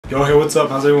Yo, hey, what's up?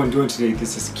 How's everyone doing today?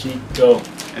 This is Kiko.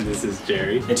 And this is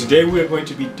Jerry. And today we are going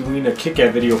to be doing a Kit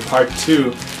Kat video part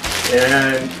 2.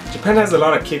 And Japan has a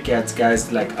lot of Kit Kats,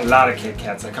 guys. Like, a lot of Kit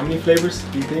Kats. Like, how many flavors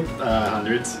do you think?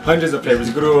 Hundreds. Hundreds of flavors.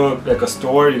 You go to like a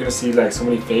store, you're gonna see like so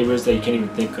many flavors that you can't even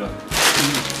think of.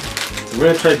 So we're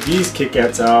gonna try these Kit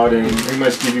Kats out and pretty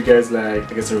much give you guys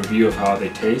like, I guess, a review of how they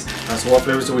taste. So what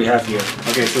flavors do we have here?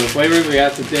 Okay, so the flavors we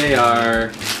have today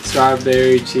are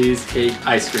strawberry cheesecake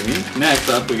ice cream. Next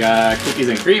up, we got cookies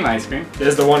and cream ice cream. This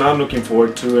is the one I'm looking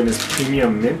forward to, and it's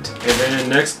premium mint. And then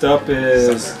next up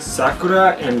is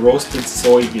sakura and roasted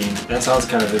soybean. That sounds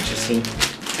kind of interesting.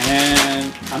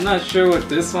 And I'm not sure what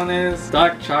this one is.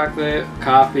 Dark chocolate,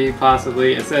 coffee,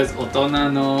 possibly. It says otona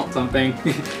no something.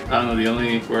 I don't know, the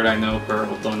only word I know for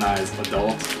otona is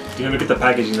adult. You look at the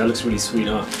packaging, that looks really sweet,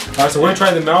 huh? Alright, so we're gonna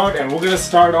try them out, and we're gonna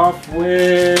start off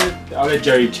with... I'll let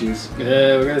Jerry choose.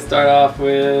 We're gonna start off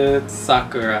with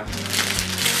sakura.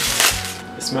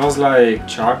 It smells like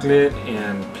chocolate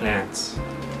and plants.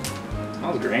 It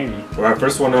smells grainy. Alright,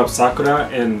 first one up, sakura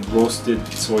and roasted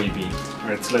soybean.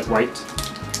 Alright, it's like white.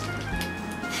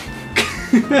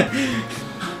 I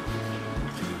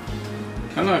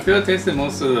don't know, I feel it tasted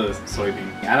most of the soybean.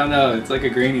 I don't know, it's like a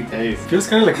grainy taste. Feels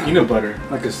kind of like peanut butter.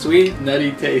 Like a sweet,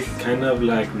 nutty taste. Kind of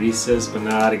like Reese's, but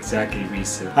not exactly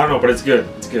Reese's. I don't know, but it's good.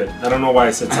 It's good. I don't know why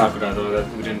I said sakura though, that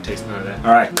we didn't taste none of that.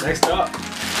 Alright, next up.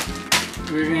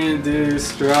 We're gonna do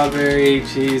strawberry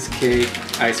cheesecake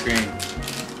ice cream.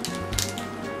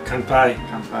 Kanpai.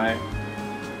 Kanpai.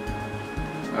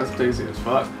 That's tasty as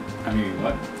fuck. I mean,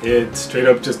 what? It straight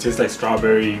up just tastes like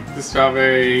strawberry. The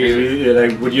strawberry...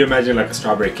 Like, would you imagine like a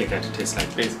strawberry Kit Kat to taste like?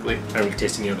 Basically. I don't really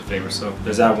taste any other flavor, so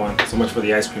there's that one. So much for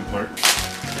the ice cream part.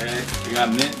 Okay, we got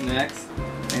mint next.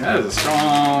 Man, that is a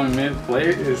strong mint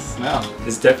flavor smell.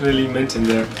 There's definitely mint in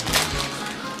there.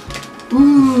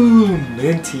 Ooh,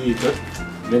 minty.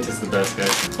 Mint is the best,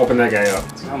 guys. Open that guy up.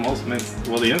 It's not most mint.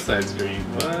 Well, the inside's green.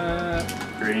 What?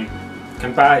 Green.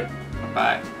 Kanpai.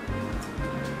 Kanpai.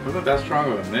 Wasn't that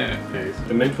strong of a mint taste.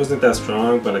 The mint wasn't that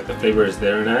strong, but like the flavor is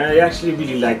there, and I actually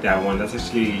really like that one. That's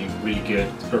actually really good.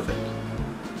 It's perfect.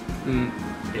 A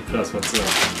plus, what's up?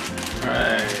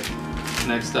 Alright.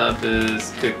 Next up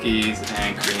is cookies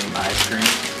and cream ice cream.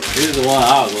 This is the one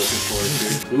I was looking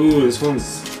forward to. Ooh, this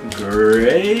one's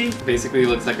great. Basically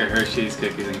looks like a Hershey's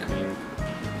cookies and cream.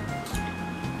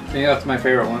 I think that's my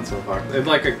favorite one so far. It's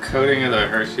like a coating of the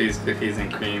Hershey's cookies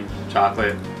and cream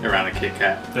chocolate around a Kit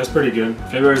Kat. That's pretty good.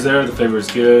 Flavor is there, the flavor is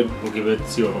good. We'll give it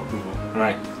seal of approval.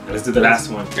 Alright, let's do the last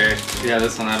one. Okay, yeah,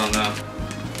 this one I don't know.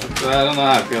 I don't know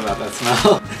how I feel about that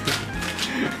smell.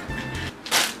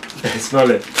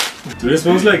 Smell it. Dude, it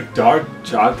smells like dark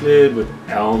chocolate with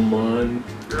almond.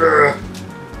 Oh,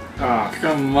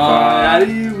 come on. How do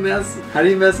you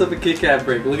mess up a Kit Kat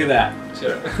brick? Look at that.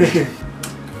 Shut up.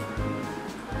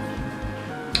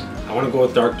 I want to go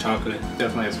with dark chocolate.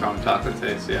 Definitely a strong chocolate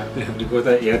taste, yeah. You have to go with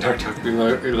that? Yeah, dark chocolate.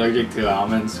 You're allergic to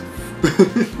almonds.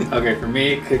 Okay, for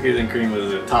me, cookies and cream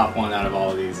was the top one out of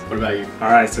all of these. What about you?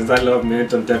 Alright, since I love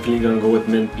mint, I'm definitely going to go with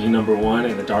mint being number 1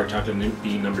 and the dark chocolate mint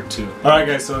being number 2. Alright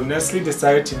guys, so Nestle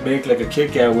decided to make like a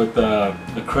Kit Kat with a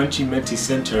crunchy minty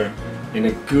center and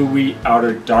a gooey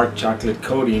outer dark chocolate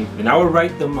coating. And I would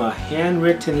write them a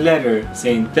handwritten letter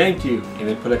saying thank you and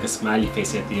then put like a smiley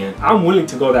face at the end. I'm willing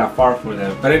to go that far for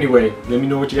them. But anyway, let me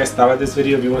know what you guys thought of this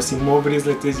video. If you want to see more videos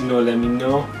like this, let me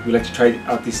know. We like to try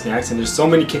out these snacks, and there's so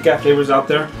many Kit Kat flavors out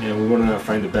there, and we want to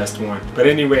find the best one. But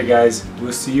anyway guys,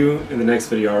 we'll see you in the next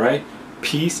video, alright?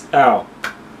 Peace out.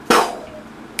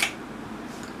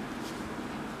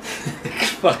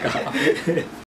 Fuck off.